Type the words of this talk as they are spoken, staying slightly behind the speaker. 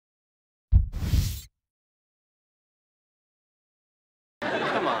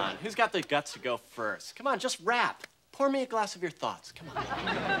who's got the guts to go first? Come on, just rap. Pour me a glass of your thoughts. Come on.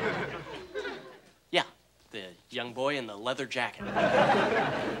 Yeah, the young boy in the leather jacket.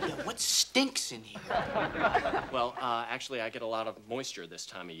 Yeah, what stinks in here? Well, actually, I get a lot of moisture this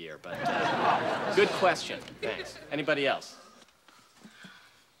time of year, but good question. Thanks. Anybody else?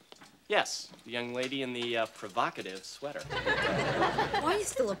 Yes, the young lady in the provocative sweater. Why are you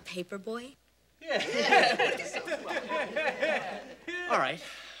still a paper boy? Yeah. All right.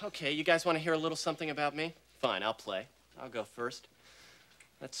 Okay, you guys want to hear a little something about me? Fine, I'll play. I'll go first.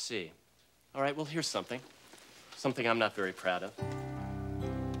 Let's see. All right, well, here's something. Something I'm not very proud of.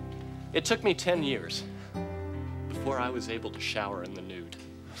 It took me 10 years before I was able to shower in the nude.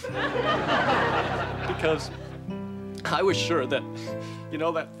 Because I was sure that, you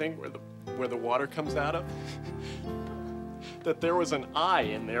know that thing where the water comes out of? That there was an eye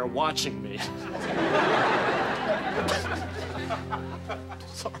in there watching me.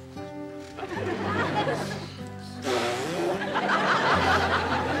 Sorry.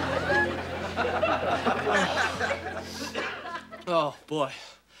 Oh, boy.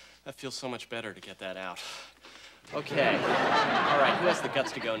 That feels so much better to get that out. Okay. All right, who has the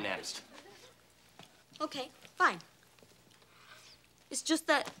guts to go next? Okay, fine. It's just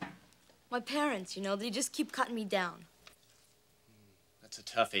that my parents, you know, they just keep cutting me down. That's a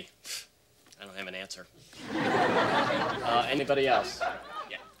toughie. I don't have an answer. Anybody else?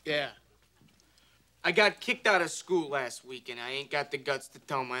 Yeah. I got kicked out of school last week, and I ain't got the guts to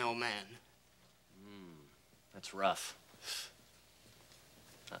tell my old man. That's rough.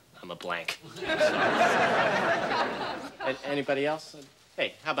 I'm a blank. Anybody else?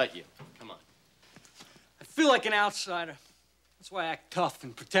 Hey, how about you? Come on. I feel like an outsider. That's why I act tough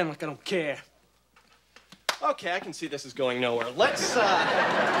and pretend like I don't care. Okay, I can see this is going nowhere. Let's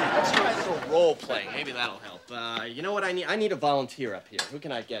try a little role playing. Maybe that'll help. You know what I need? I need a volunteer up here. Who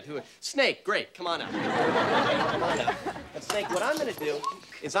can I get? Snake, great. Come on up. Come on up. And Snake, what I'm gonna do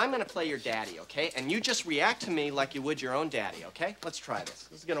is I'm gonna play your daddy, okay? And you just react to me like you would your own daddy, okay? Let's try this.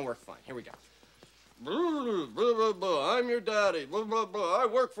 This is gonna work fine. Here we go. I'm your daddy. I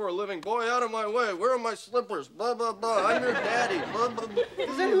work for a living. Boy, out of my way. Where are my slippers? I'm your daddy.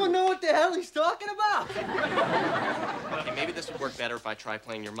 Does anyone know what the hell he's talking about? Okay, maybe this would work better if I try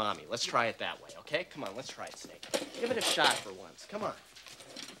playing your mommy. Let's try it that way, okay? Come on, let's try it, Snake. Give it a shot for once. Come on.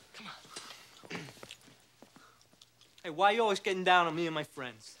 Come on. Hey, why are you always getting down on me and my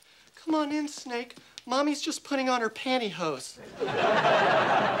friends? Come on in, Snake. Mommy's just putting on her pantyhose.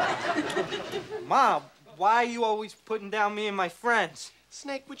 Mom, why are you always putting down me and my friends?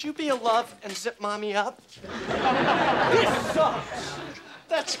 Snake, would you be a love and zip Mommy up? This sucks!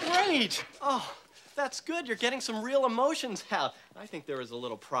 That's great! Oh, that's good. You're getting some real emotions out. I think there was a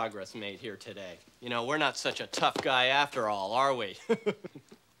little progress made here today. You know, we're not such a tough guy after all, are we?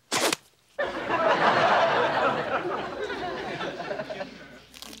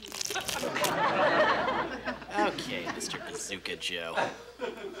 Okay, Mr. Bazooka Joe.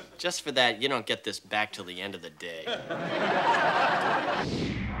 Just for that, you don't get this back till the end of the day.